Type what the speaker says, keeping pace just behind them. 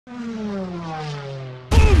Boom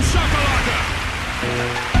shakalaka!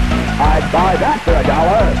 I'd buy that for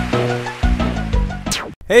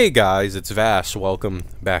 $1. Hey guys, it's Vash. Welcome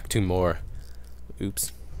back to more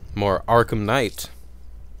Arkham Knight.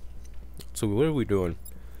 So what are we doing?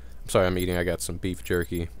 I'm sorry, I'm eating. I got some beef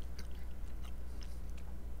jerky.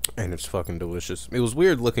 And it's fucking delicious. It was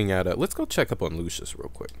weird looking at it. Let's go check up on Lucius real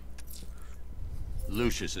quick.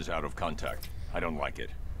 Lucius is out of contact. I don't like it.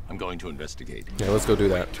 I'm going to investigate. Yeah, let's go do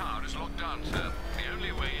that. Tower is locked down, sir. The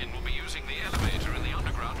only way in will be using the elevator in the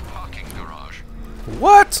underground parking garage.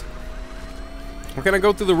 What? We're gonna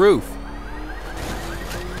go through the roof.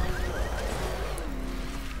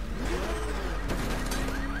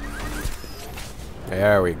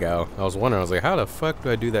 There we go. I was wondering, I was like, how the fuck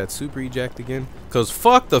do I do that super eject again? Cause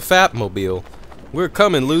fuck the Fatmobile. We're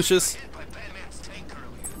coming, Lucius.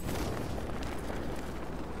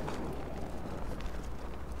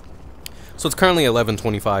 So it's currently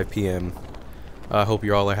 11:25 p.m. I hope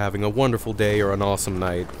you all are having a wonderful day or an awesome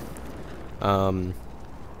night. I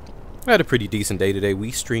had a pretty decent day today. We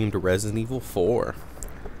streamed Resident Evil 4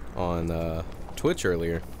 on Twitch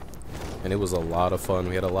earlier, and it was a lot of fun.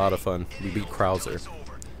 We had a lot of fun. We beat Krauser.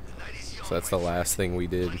 So that's the last thing we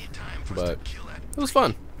did, but it was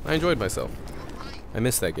fun. I enjoyed myself. I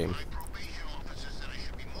missed that game.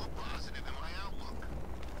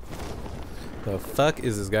 The fuck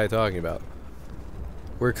is this guy talking about?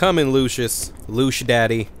 We're coming, Lucius. Lush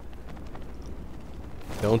Daddy.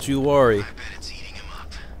 Don't you worry. I bet it's eating him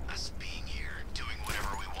up. Us being here, doing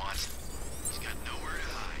whatever we want. He's got nowhere to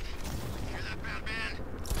hide. Hear that, Batman?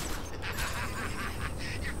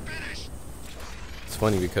 You're finished. It's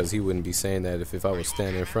funny because he wouldn't be saying that if I was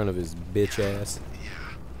standing in front of his bitch ass. Yeah,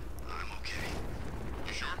 I'm okay.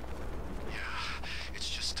 You sure? Yeah, it's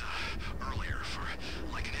just earlier for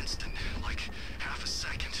like an instant, like half a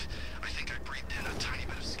second. I think I breathed in a tiny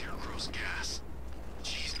bit of Scarecrow's gas.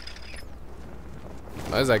 Jeez.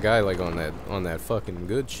 Why is that guy like on that fucking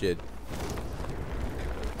good shit?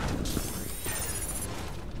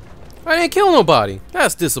 I didn't kill nobody.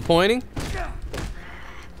 That's disappointing.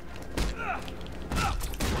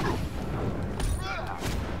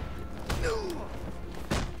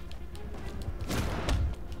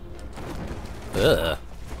 Ugh.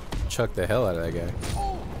 Chuck the hell out of that guy.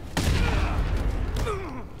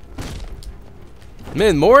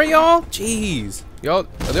 Man, more of y'all? Jeez. Y'all,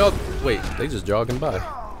 wait, they just jogging by.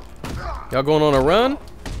 Y'all going on a run?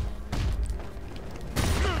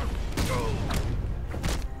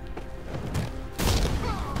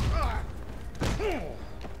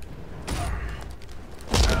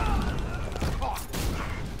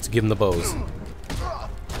 Let's give him the bows.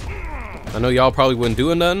 I know y'all probably wouldn't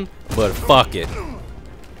do nothing, but fuck it.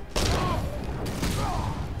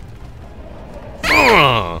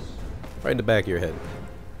 Right in the back of your head.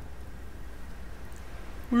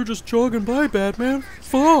 We were just jogging by, Batman.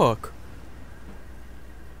 Fuck.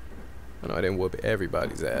 I know I didn't whoop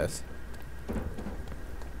everybody's ass.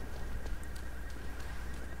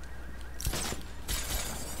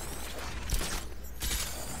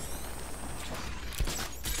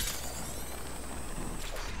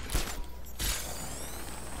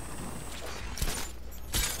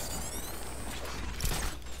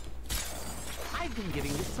 I've been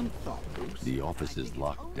giving this some thought, Bruce. The office is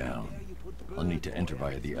locked down. I'll need to enter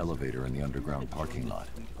via the elevator in the underground parking lot.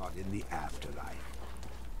 In the afterlife.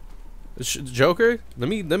 Joker, let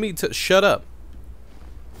me shut up.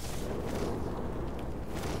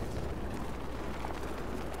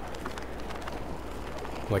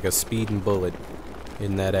 Like a speeding bullet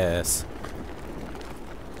in that ass.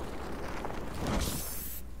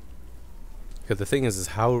 Cause the thing is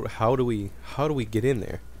how do we get in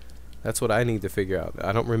there? That's what I need to figure out.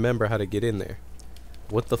 I don't remember how to get in there.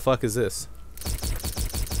 What the fuck is this?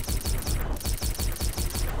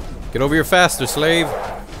 Get over here faster, slave.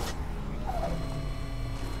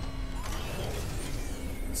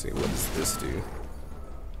 Let's see, what does this do?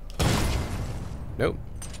 Nope.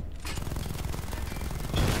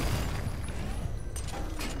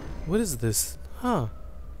 What is this? Huh.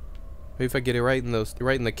 Maybe if I get it right in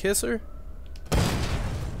the kisser?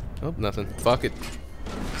 Oh, nothing. Fuck it.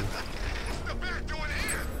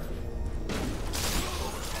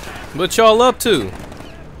 What y'all up to?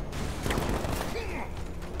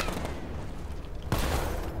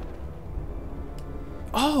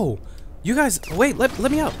 Oh, you guys, wait, let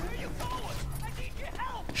me out.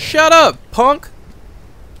 Shut up, punk.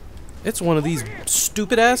 It's one of these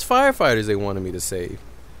stupid ass firefighters they wanted me to save.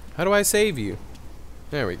 How do I save you?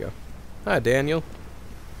 There we go. Hi, Daniel.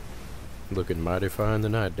 Looking mighty fine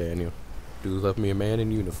tonight, Daniel. Do love me a man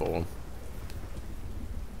in uniform.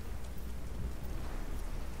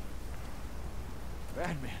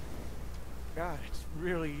 Batman. God, it's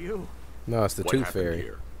really you. No, it's the What Tooth happened Fairy.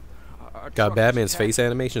 here? Our God, truck was Batman's attacked. face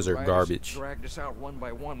animations are Rioters garbage. dragged us out one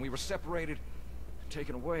by one. We were separated,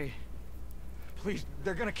 taken away. Please,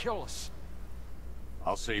 they're gonna kill us.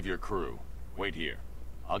 I'll save your crew. Wait here.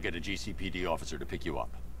 I'll get a GCPD officer to pick you up.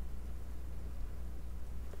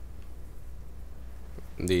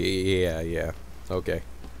 Yeah. Okay.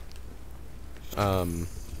 Let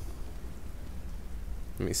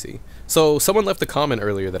me see. So someone left a comment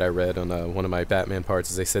earlier that I read on one of my Batman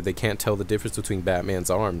parts. As they said they can't tell the difference between Batman's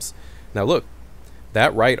arms. Now look,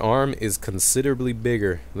 that right arm is considerably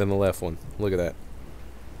bigger than the left one. Look at that.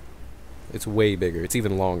 It's way bigger. It's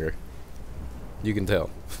even longer. You can tell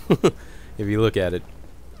if you look at it.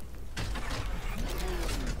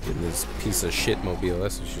 Getting this piece of shit mobile.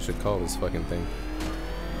 That's what you should call this fucking thing.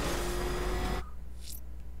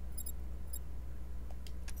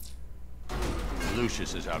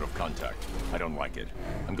 Lucius is out of contact. I don't like it.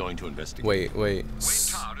 I'm going to investigate. Wait. Wayne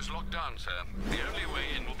Tower is locked down, sir. The only way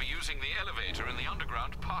in will be using the elevator in the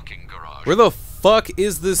underground parking garage. Where the fuck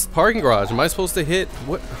is this parking garage? Am I supposed to hit?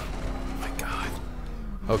 What? Oh my god.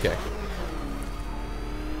 Okay.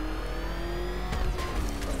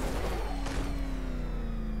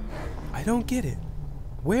 I don't get it.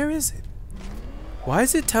 Where is it? Why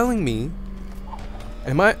is it telling me?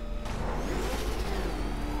 Am I?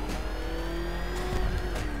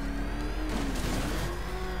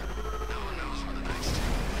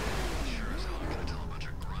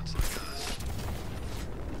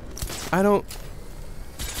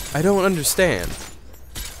 I don't understand.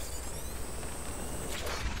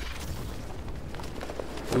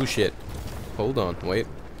 Oh shit. Hold on, wait.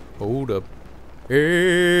 Hold up.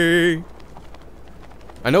 Hey.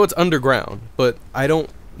 I know it's underground, but I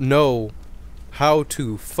don't know how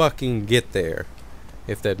to fucking get there,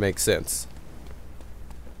 if that makes sense.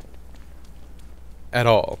 At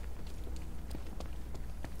all.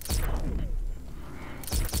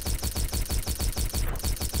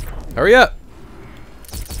 Hurry up!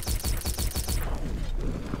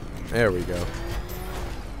 There we go.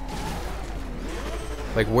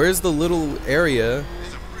 Like, where's the little area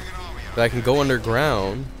that I can go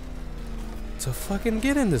underground to fucking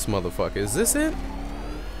get in this motherfucker? Is this it?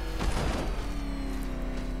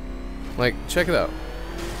 Like, check it out.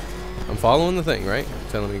 I'm following the thing, right?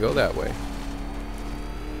 It's telling me to go that way.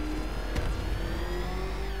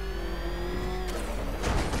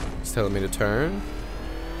 It's telling me to turn.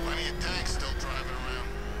 Plenty of tanks still driving around.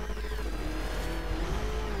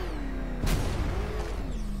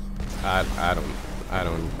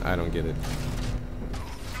 I don't get it.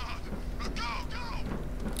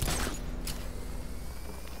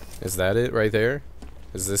 Is that it right there?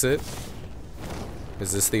 Is this it?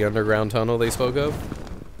 Is this the underground tunnel they spoke of?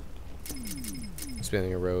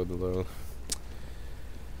 Spanning a road below.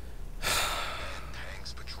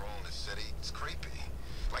 Tanks patrolling the city. It's creepy.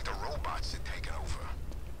 Like the robots had taken over.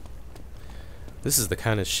 This is the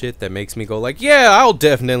kind of shit that makes me go like, yeah, I'll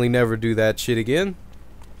definitely never do that shit again.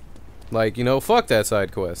 Like, you know, fuck that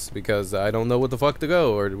side quest because I don't know what the fuck to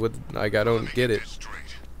go or what. Like, I don't get it.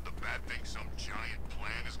 The Bat thinks some giant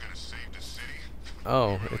plan is gonna save the city.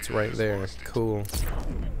 Oh, it's right there. Cool.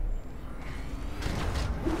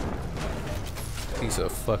 Piece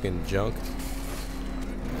of fucking junk.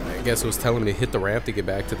 I guess it was telling me to hit the ramp to get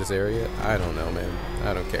back to this area. I don't know, man.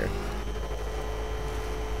 I don't care.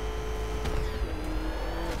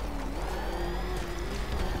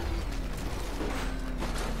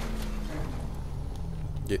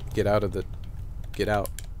 Get out of the... Get out.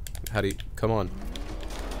 How do you... Come on.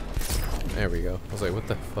 There we go. I was like, what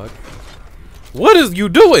the fuck? What is you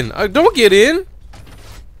doing? Don't get in!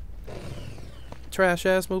 Trash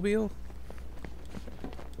ass mobile.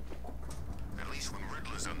 At least when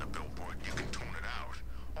Riddler's on the billboard, you can tune it out.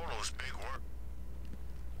 All those big work.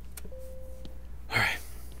 Alright.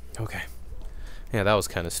 Okay. Yeah, that was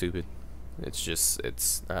kind of stupid. It's just...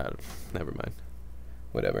 It's... never mind.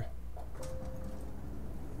 Whatever.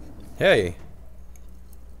 Hey.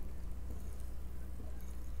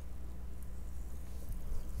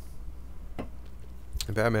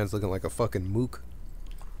 Batman's looking like a fucking mook.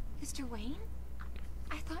 Mr. Wayne?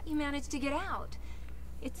 I thought you managed to get out.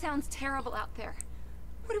 It sounds terrible out there.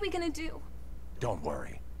 What are we gonna do? Don't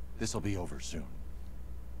worry. This'll be over soon.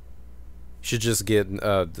 Should just get,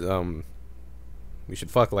 we should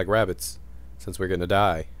fuck like rabbits, since we're gonna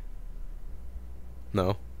die.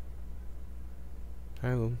 No?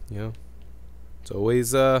 Alright, well, you know, it's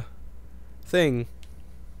always a thing.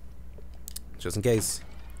 Just in case.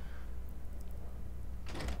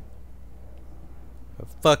 The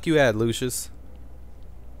fuck you at, Lucius?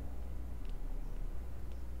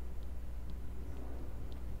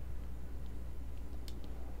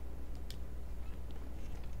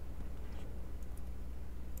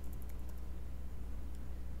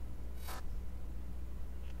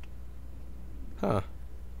 Huh.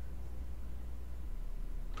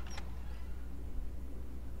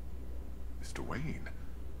 Mr. Wayne,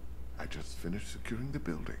 I just finished securing the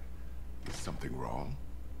building. Is something wrong?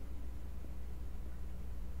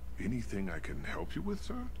 Anything I can help you with,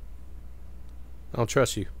 sir? I don't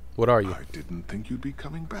trust you. What are you? I didn't think you'd be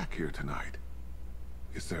coming back here tonight.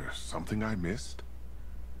 Is there something I missed?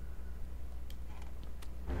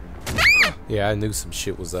 Yeah, I knew some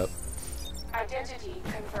shit was up. Identity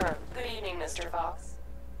confirmed. Good evening, Mr. Fox.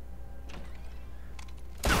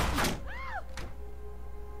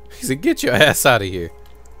 He said, get your ass out of here.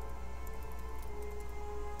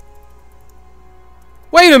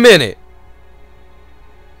 Wait a minute!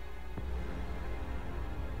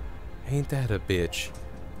 Ain't that a bitch?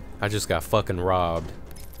 I just got fucking robbed.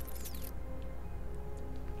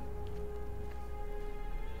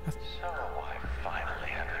 So I finally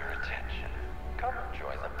have your attention. Come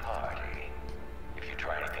join the party. If you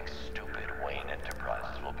try anything stupid, Wayne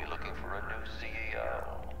Enterprises will be looking for a new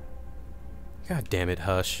CEO. God damn it,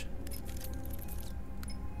 Hush.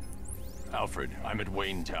 Alfred, I'm at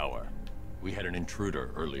Wayne Tower. We had an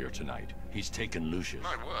intruder earlier tonight. He's taken Lucius.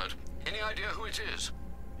 My word. Any idea who it is?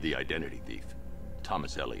 The identity thief.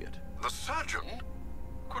 Thomas Elliot. The surgeon?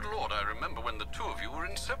 Good Lord, I remember when the two of you were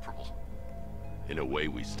inseparable. In a way,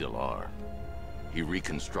 we still are. He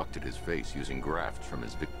reconstructed his face using grafts from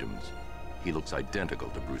his victims. He looks identical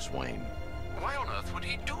to Bruce Wayne. Why on earth would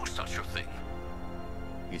he do such a thing?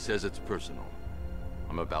 He says it's personal.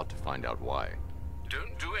 I'm about to find out why.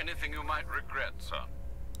 Don't do anything you might regret, sir.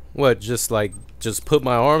 What, just put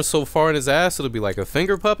my arm so far in his ass it'll be like a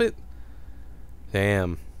finger puppet?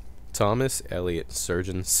 Damn. Thomas Elliot,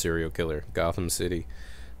 surgeon, serial killer, Gotham City.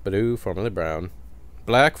 Blue, formerly brown.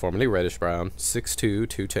 Black, formerly reddish brown. 6'2",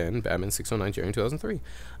 210, Batman 609, Jerry 2003.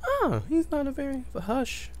 Ah, he's not a very...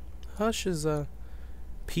 Hush. Hush is,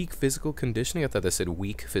 peak physical conditioning? I thought that said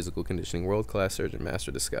weak physical conditioning. World-class surgeon,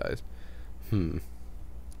 master disguise.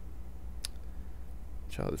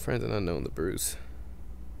 Childhood friends and unknown to Bruce.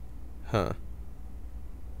 Huh.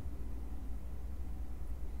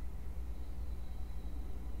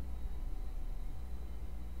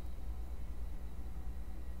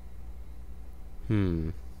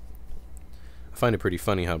 I find it pretty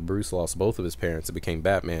funny how Bruce lost both of his parents and became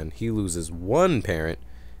Batman. He loses one parent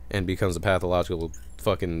and becomes a pathological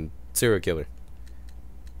fucking serial killer.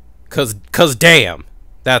 Cause damn.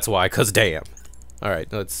 That's why, cause damn.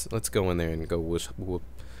 Alright, let's go in there and go whoop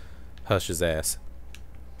Hush's ass.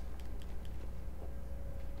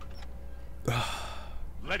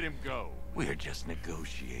 Let him go. We're just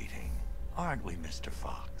negotiating, aren't we, Mr.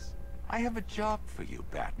 Fox? I have a job for you,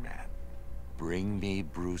 Batman. Bring me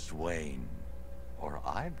Bruce Wayne, or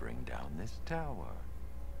I bring down this tower.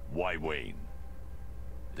 Why Wayne?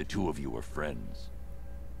 The two of you are friends.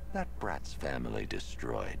 That brat's family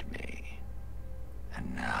destroyed me.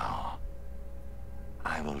 And now,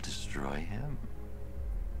 I will destroy him.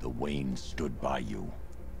 The Wayne stood by you.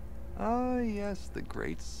 Ah, yes, the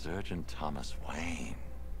great surgeon Thomas Wayne.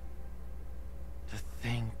 To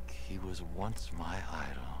think he was once my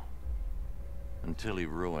idol. Until he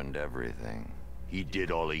ruined everything. He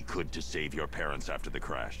did all he could to save your parents after the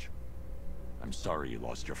crash. I'm sorry you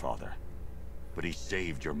lost your father. But he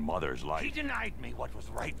saved your mother's life. He denied me what was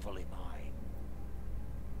rightfully mine.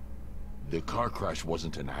 The car crash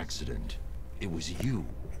wasn't an accident. It was you.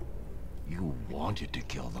 You wanted to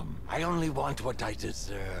kill them. I only want what I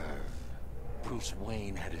deserve. Bruce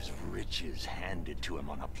Wayne had his riches handed to him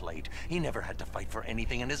on a plate. He never had to fight for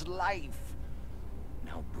anything in his life.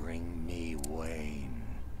 Now bring me Wayne,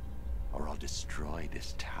 or I'll destroy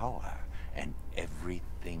this tower and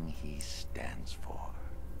everything he stands for.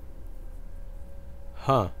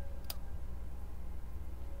 Huh.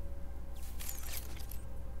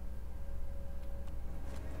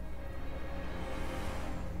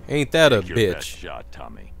 Ain't that a Take your best bitch? shot,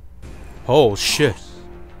 Tommy. Oh shit.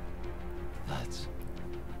 That's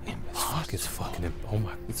Fuck, it's fucking him. Oh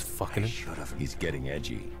my, it's fucking him. He's getting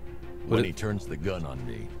edgy. What When it- he turns the gun on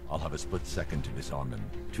me, I'll have a split second to disarm him.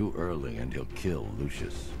 Too early and he'll kill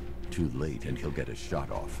Lucius. Too late and he'll get a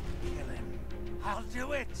shot off. kill him. I'll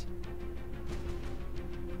do it.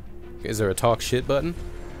 Is there a talk shit button?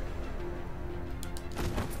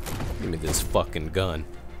 Give me this fucking gun.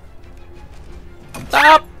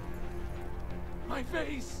 Stop! My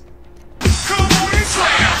face!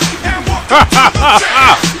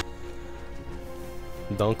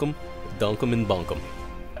 Dunk 'em, and bunk 'em.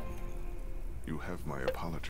 You have my apology.